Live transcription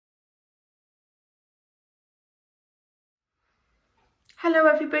Hello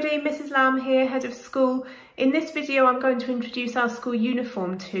everybody, Mrs Lamb here, Head of School. In this video I'm going to introduce our school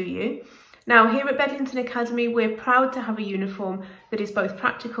uniform to you. Now here at Bedlington Academy we're proud to have a uniform that is both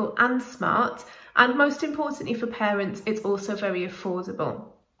practical and smart, and most importantly for parents it's also very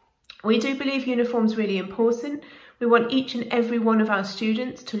affordable. We do believe uniforms really important. We want each and every one of our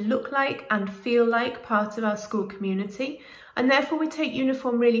students to look like and feel like part of our school community, and therefore we take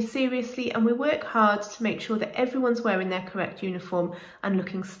uniform really seriously and we work hard to make sure that everyone's wearing their correct uniform and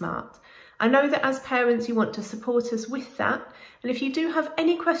looking smart. I know that as parents you want to support us with that, and if you do have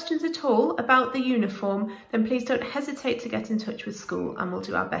any questions at all about the uniform then please don't hesitate to get in touch with school and we'll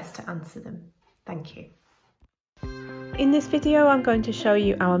do our best to answer them. Thank you. In this video I'm going to show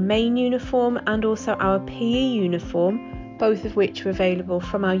you our main uniform and also our PE uniform, both of which are available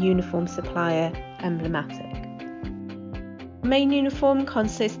from our uniform supplier Emblematic. The main uniform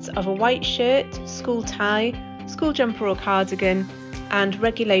consists of a white shirt, school tie, school jumper or cardigan and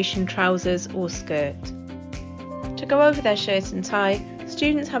regulation trousers or skirt. To go over their shirt and tie,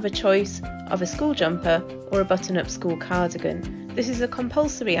 students have a choice of a school jumper or a button-up school cardigan. This is a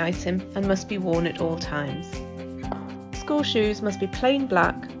compulsory item and must be worn at all times. School shoes must be plain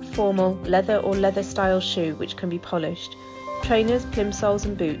black, formal, leather or leather style shoe which can be polished. Trainers, plimsolls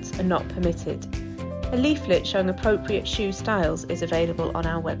and boots are not permitted. A leaflet showing appropriate shoe styles is available on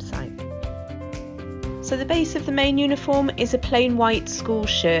our website. So the base of the main uniform is a plain white school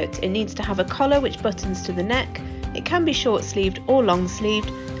shirt. It needs to have a collar which buttons to the neck. It can be short sleeved or long sleeved,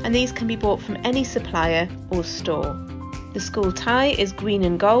 and these can be bought from any supplier or store. The school tie is green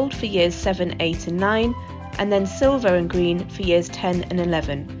and gold for years 7, 8 and 9, and then silver and green for years 10 and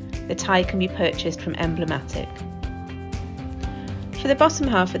 11. The tie can be purchased from Emblematic. For the bottom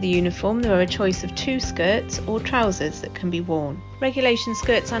half of the uniform there are a choice of 2 skirts or trousers that can be worn. Regulation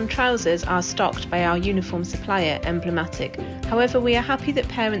skirts and trousers are stocked by our uniform supplier Emblematic. However, we are happy that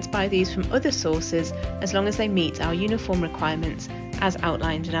parents buy these from other sources as long as they meet our uniform requirements as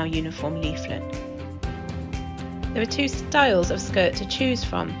outlined in our uniform leaflet. There are 2 styles of skirt to choose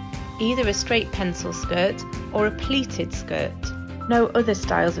from, either a straight pencil skirt or a pleated skirt. No other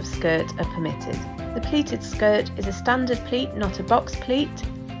styles of skirt are permitted. The pleated skirt is a standard pleat, not a box pleat,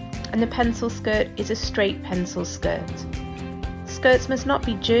 and the pencil skirt is a straight pencil skirt. Skirts must not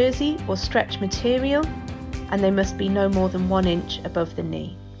be jersey or stretch material, and they must be no more than 1 inch above the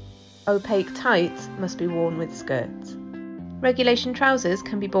knee. Opaque tights must be worn with skirts. Regulation trousers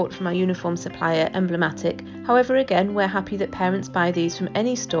can be bought from our uniform supplier Emblematic. However, again, we're happy that parents buy these from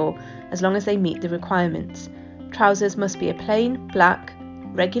any store as long as they meet the requirements. Trousers must be a plain, black,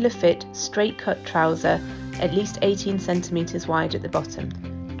 regular fit, straight cut trouser, at least 18 cm wide at the bottom.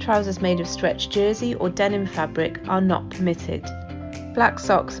 Trousers made of stretch jersey or denim fabric are not permitted. Black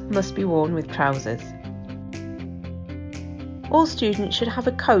socks must be worn with trousers. All students should have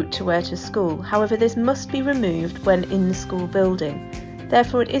a coat to wear to school, however this must be removed when in the school building.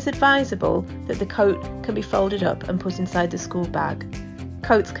 Therefore it is advisable that the coat can be folded up and put inside the school bag.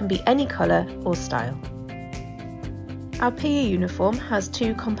 Coats can be any colour or style. Our PE uniform has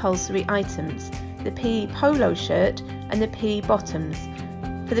 2 compulsory items, the PE polo shirt and the PE bottoms.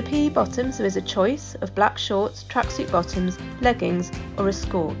 For the PE bottoms there is a choice of black shorts, tracksuit bottoms, leggings or a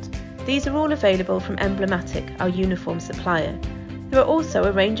skirt. These are all available from Emblematic, our uniform supplier. There are also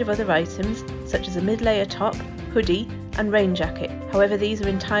a range of other items such as a mid-layer top, hoodie and rain jacket, however these are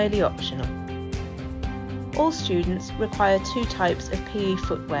entirely optional. All students require 2 types of PE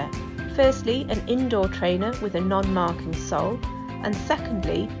footwear. Firstly, an indoor trainer with a non-marking sole, and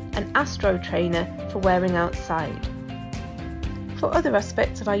secondly, an Astro trainer for wearing outside. For other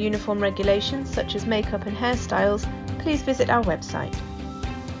aspects of our uniform regulations such as makeup and hairstyles, please visit our website.